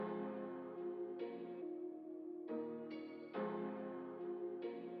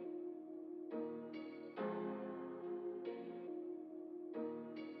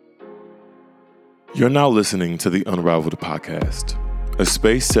You're now listening to the Unraveled Podcast, a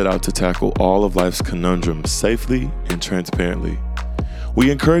space set out to tackle all of life's conundrums safely and transparently. We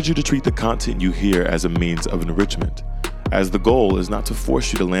encourage you to treat the content you hear as a means of enrichment, as the goal is not to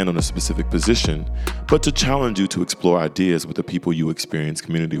force you to land on a specific position, but to challenge you to explore ideas with the people you experience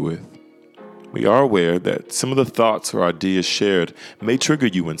community with. We are aware that some of the thoughts or ideas shared may trigger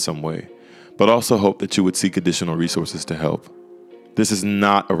you in some way, but also hope that you would seek additional resources to help. This is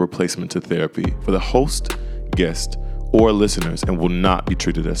not a replacement to therapy for the host, guest, or listeners and will not be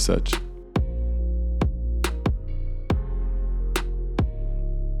treated as such.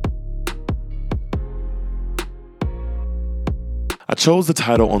 I chose the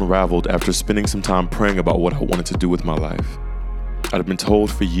title Unraveled after spending some time praying about what I wanted to do with my life. I'd been told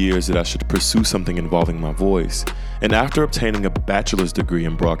for years that I should pursue something involving my voice, and after obtaining a bachelor's degree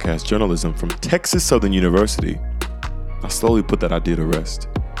in broadcast journalism from Texas Southern University, I slowly put that idea to rest.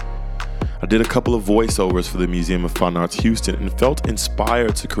 I did a couple of voiceovers for the Museum of Fine Arts Houston and felt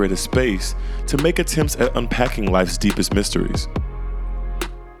inspired to create a space to make attempts at unpacking life's deepest mysteries.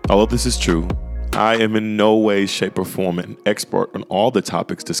 Although this is true, I am in no way, shape, or form an expert on all the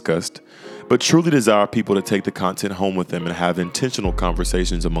topics discussed, but truly desire people to take the content home with them and have intentional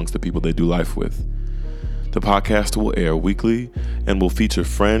conversations amongst the people they do life with. The podcast will air weekly and will feature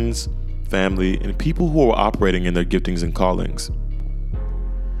friends, family, and people who are operating in their giftings and callings.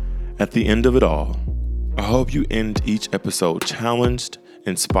 At the end of it all, I hope you end each episode challenged,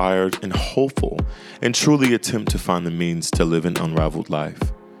 inspired, and hopeful, and truly attempt to find the means to live an unraveled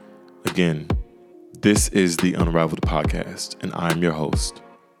life. Again, this is the Unraveled Podcast, and I'm your host,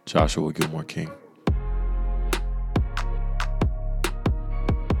 Joshua Gilmore-King.